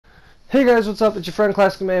Hey guys, what's up? It's your friend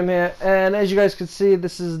Classic Man here, and as you guys can see,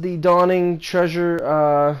 this is the Dawning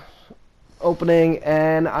Treasure opening,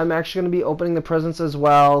 and I'm actually going to be opening the presents as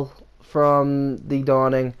well from the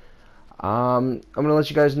Dawning. I'm going to let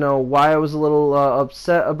you guys know why I was a little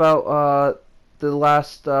upset about the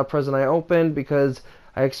last present I opened, because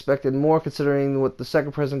I expected more considering what the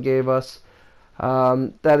second present gave us.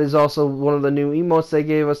 That is also one of the new emotes they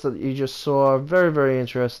gave us that you just saw. Very, very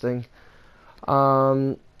interesting.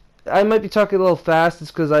 I might be talking a little fast.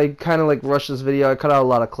 It's because I kind of like rushed this video. I cut out a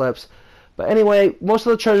lot of clips. But anyway, most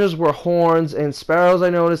of the treasures were horns and sparrows,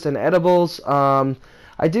 I noticed, and edibles. I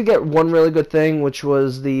did get one really good thing, which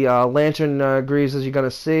was the lantern greaves, as you're going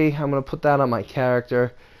to see. I'm going to put that on my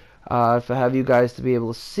character if I have you guys to be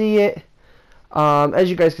able to see it.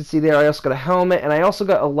 As you guys can see there, I also got a helmet, and I also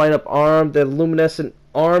got a light-up arm. The luminescent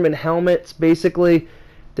arm and helmets, basically,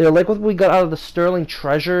 they're like what we got out of the Sterling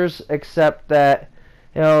Treasures, except that,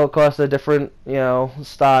 you know, of course, they're different, you know,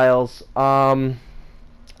 styles. I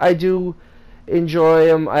do enjoy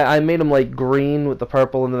them. I made them like green with the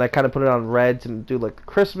purple, and then I kind of put it on red to do like a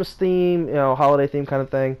Christmas theme, you know, holiday theme kind of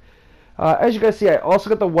thing. As you guys see, I also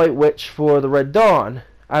got the White Witch for the Red Dawn.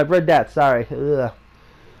 Red Dat, sorry. Ugh.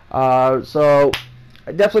 So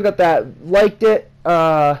I definitely got that. Liked it.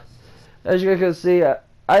 As you guys can see,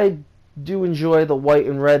 I do enjoy the white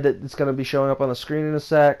and red that's going to be showing up on the screen in a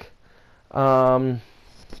sec.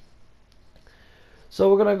 So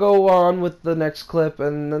we're going to go on with the next clip,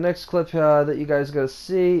 and the next clip that you guys are going to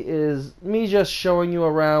see is me just showing you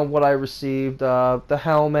around what I received, the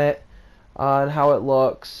helmet and how it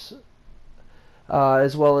looks,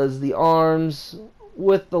 as well as the arms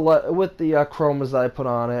with the chromas that I put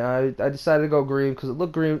on it. I decided to go green because it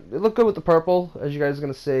looked green. It looked good with the purple, as you guys are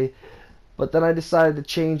going to see, but then I decided to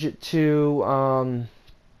change it to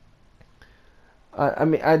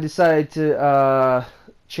I decided to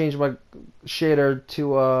change my shader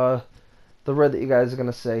to the red that you guys are going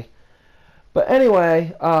to see. But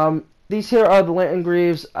anyway, these here are the lantern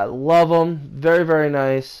greaves. I love them. Very, very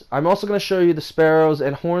nice. I'm also going to show you the sparrows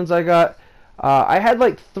and horns I got. I had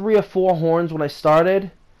like 3 or 4 horns when I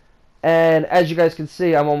started, and as you guys can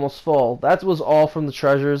see, I'm almost full. That was all from the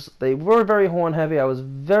treasures. They were very horn heavy. I was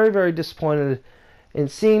very, very disappointed in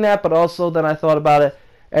seeing that, but also then I thought about it.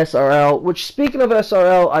 SRL, which, speaking of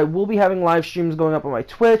SRL, I will be having live streams going up on my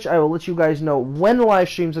Twitch. I will let you guys know when the live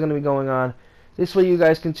streams are going to be going on. This way you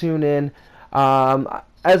guys can tune in.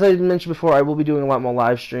 As I mentioned before, I will be doing a lot more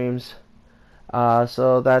live streams.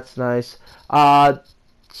 So that's nice.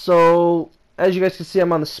 So, as you guys can see,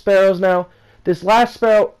 I'm on the sparrows now. This last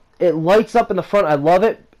sparrow, it lights up in the front. I love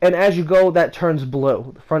it. And as you go, that turns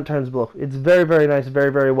blue. The front turns blue. It's very, very nice. Very,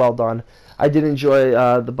 very well done. I did enjoy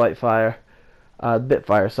the Bitfire,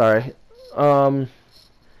 sorry.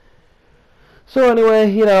 So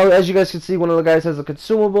anyway, you know, as you guys can see, one of the guys has a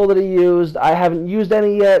consumable that he used. I haven't used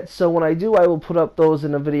any yet, so when I do, I will put up those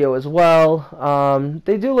in a video as well.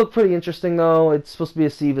 They do look pretty interesting, though. It's supposed to be a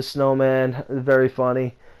Siva snowman. Very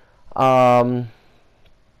funny. Then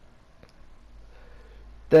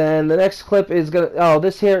the next clip is gonna. Oh,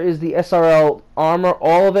 this here is the SRL armor,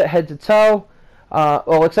 all of it, head to toe.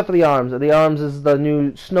 Well, except for the arms. The arms is the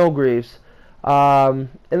new snow greaves. And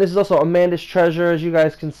this is also Amanda's Treasure, as you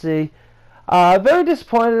guys can see. Very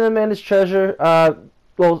disappointed in Amanda's Treasure.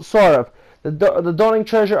 Well, sort of. The Dawning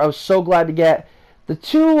Treasure, I was so glad to get. The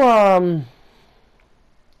 2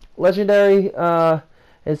 legendary and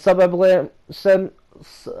sublight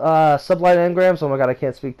engrams. Oh my god, I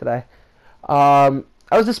can't speak today.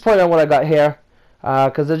 I was disappointed on what I got here,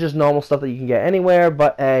 because they're just normal stuff that you can get anywhere.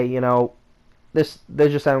 But hey, you know, they're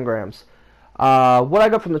just engrams. What I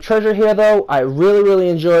got from the treasure here, though, I really, really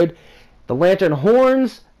enjoyed the lantern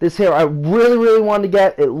horns. This here I really, really wanted to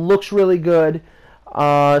get. It looks really good,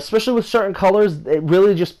 especially with certain colors. It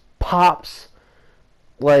really just pops,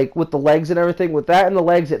 like with the legs and everything. With that and the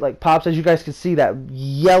legs, it like pops. As you guys can see, that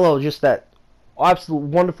yellow, just that absolute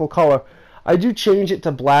wonderful color. I do change it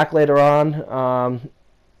to black later on,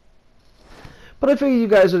 but I figured you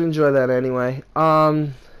guys would enjoy that anyway.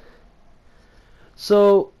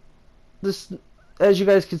 So this, as you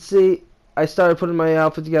guys can see, I started putting my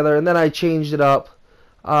outfit together, and then I changed it up.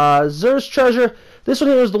 Zer's Treasure. This one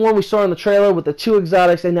here is the one we saw in the trailer with the 2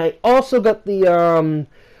 exotics, and I also got the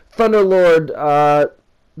Thunderlord,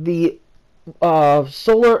 the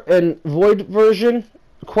Solar and Void version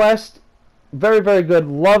quest. Very, very good.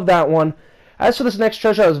 Love that one. As for this next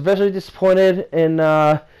treasure, I was very disappointed in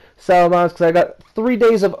Salamons, because I got 3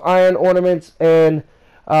 days of iron ornaments and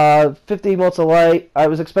 50 emotes of light. I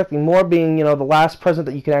was expecting more, being, you know, the last present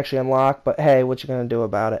that you can actually unlock, but hey, what you gonna do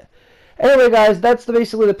about it? Anyway, guys, that's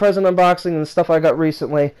basically the present unboxing and the stuff I got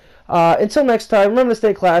recently. Until next time, remember to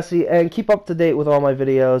stay classy and keep up to date with all my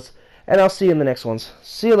videos. And I'll see you in the next ones.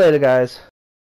 See you later, guys.